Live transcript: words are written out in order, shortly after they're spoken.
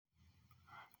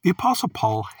The Apostle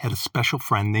Paul had a special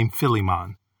friend named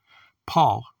Philemon.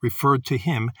 Paul referred to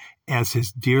him as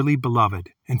his dearly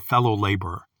beloved and fellow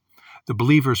laborer. The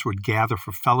believers would gather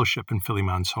for fellowship in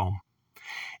Philemon's home.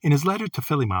 In his letter to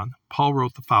Philemon, Paul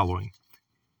wrote the following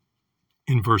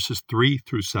in verses 3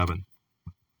 through 7.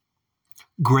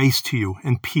 Grace to you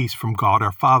and peace from God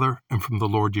our Father and from the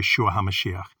Lord Yeshua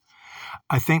HaMashiach.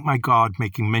 I thank my God,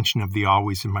 making mention of thee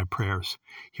always in my prayers,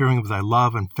 hearing of thy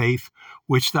love and faith,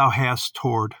 which thou hast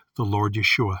toward the Lord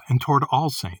Yeshua and toward all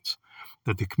saints,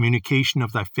 that the communication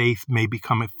of thy faith may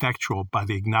become effectual by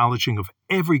the acknowledging of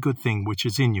every good thing which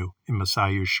is in you in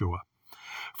Messiah Yeshua.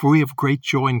 For we have great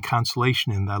joy and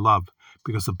consolation in thy love,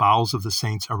 because the bowels of the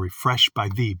saints are refreshed by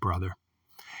thee, brother.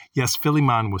 Yes,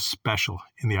 Philemon was special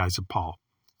in the eyes of Paul.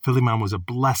 Philemon was a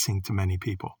blessing to many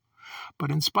people.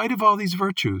 But in spite of all these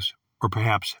virtues, or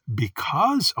perhaps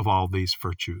because of all these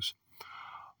virtues,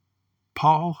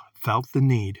 Paul felt the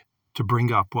need to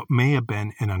bring up what may have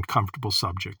been an uncomfortable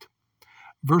subject.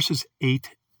 Verses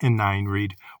 8 and 9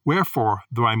 read, Wherefore,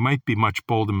 though I might be much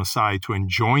bold in Messiah to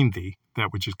enjoin thee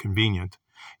that which is convenient,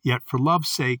 yet for love's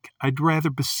sake I'd rather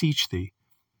beseech thee,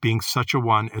 being such a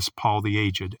one as Paul the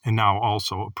aged, and now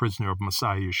also a prisoner of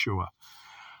Messiah Yeshua.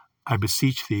 I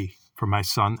beseech thee for my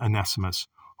son Onesimus,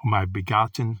 whom I have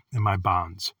begotten in my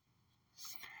bonds.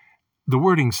 The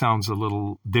wording sounds a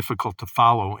little difficult to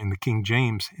follow in the King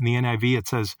James. In the NIV it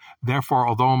says, Therefore,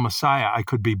 although Messiah, I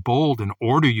could be bold and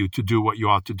order you to do what you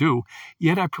ought to do,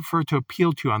 yet I prefer to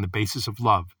appeal to you on the basis of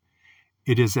love.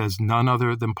 It is as none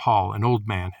other than Paul, an old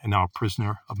man, and now a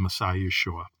prisoner of Messiah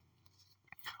Yeshua.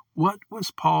 What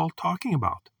was Paul talking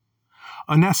about?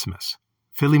 Onesimus,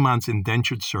 Philemon's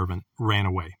indentured servant, ran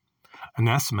away.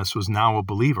 Onesimus was now a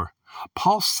believer.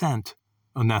 Paul sent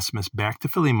Onesimus back to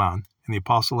Philemon, and the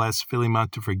apostle asked Philemon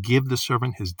to forgive the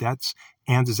servant his debts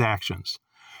and his actions.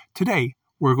 Today,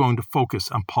 we're going to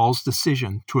focus on Paul's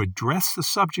decision to address the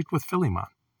subject with Philemon.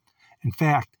 In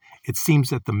fact, it seems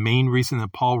that the main reason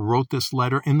that Paul wrote this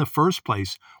letter in the first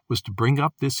place was to bring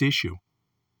up this issue.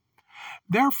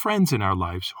 There are friends in our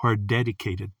lives who are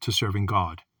dedicated to serving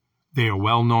God. They are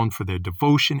well known for their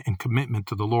devotion and commitment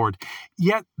to the Lord,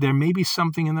 yet there may be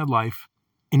something in their life,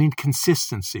 an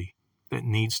inconsistency, that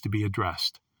needs to be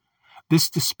addressed. This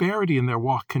disparity in their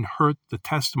walk can hurt the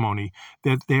testimony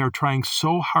that they are trying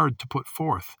so hard to put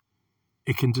forth.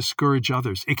 It can discourage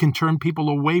others. It can turn people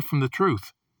away from the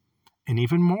truth. And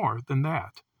even more than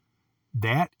that,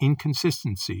 that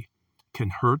inconsistency can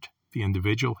hurt the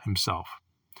individual himself.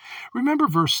 Remember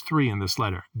verse 3 in this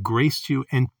letter, Grace to you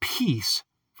and peace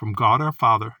from God our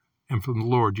Father and from the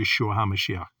Lord Yeshua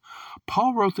HaMashiach.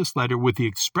 Paul wrote this letter with the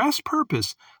express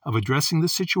purpose of addressing the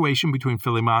situation between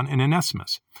Philemon and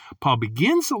Onesimus. Paul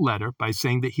begins the letter by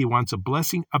saying that he wants a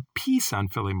blessing of peace on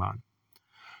Philemon.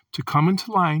 To come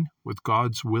into line with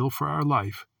God's will for our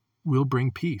life will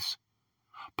bring peace.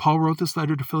 Paul wrote this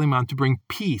letter to Philemon to bring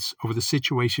peace over the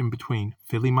situation between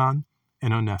Philemon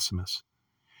and Onesimus.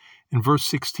 In verse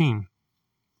 16,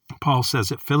 Paul says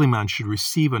that Philemon should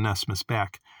receive Onesimus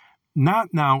back,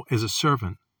 not now as a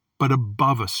servant, but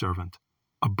above a servant,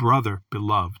 a brother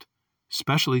beloved,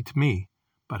 especially to me,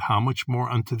 but how much more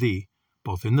unto thee,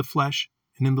 both in the flesh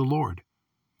and in the Lord.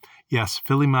 Yes,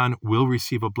 Philemon will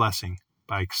receive a blessing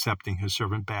by accepting his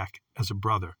servant back as a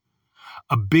brother,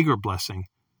 a bigger blessing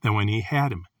than when he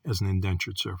had him as an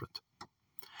indentured servant.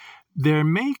 There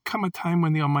may come a time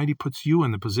when the Almighty puts you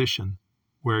in the position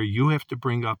where you have to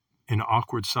bring up an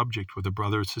awkward subject with a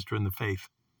brother or sister in the faith.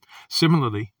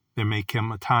 Similarly, there may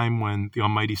come a time when the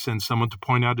Almighty sends someone to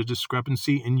point out a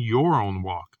discrepancy in your own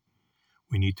walk.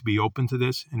 We need to be open to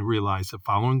this and realize that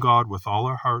following God with all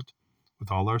our heart,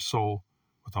 with all our soul,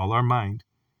 with all our mind,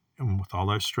 and with all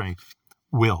our strength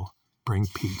will bring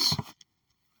peace.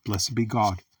 Blessed be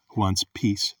God who wants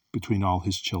peace between all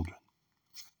his children.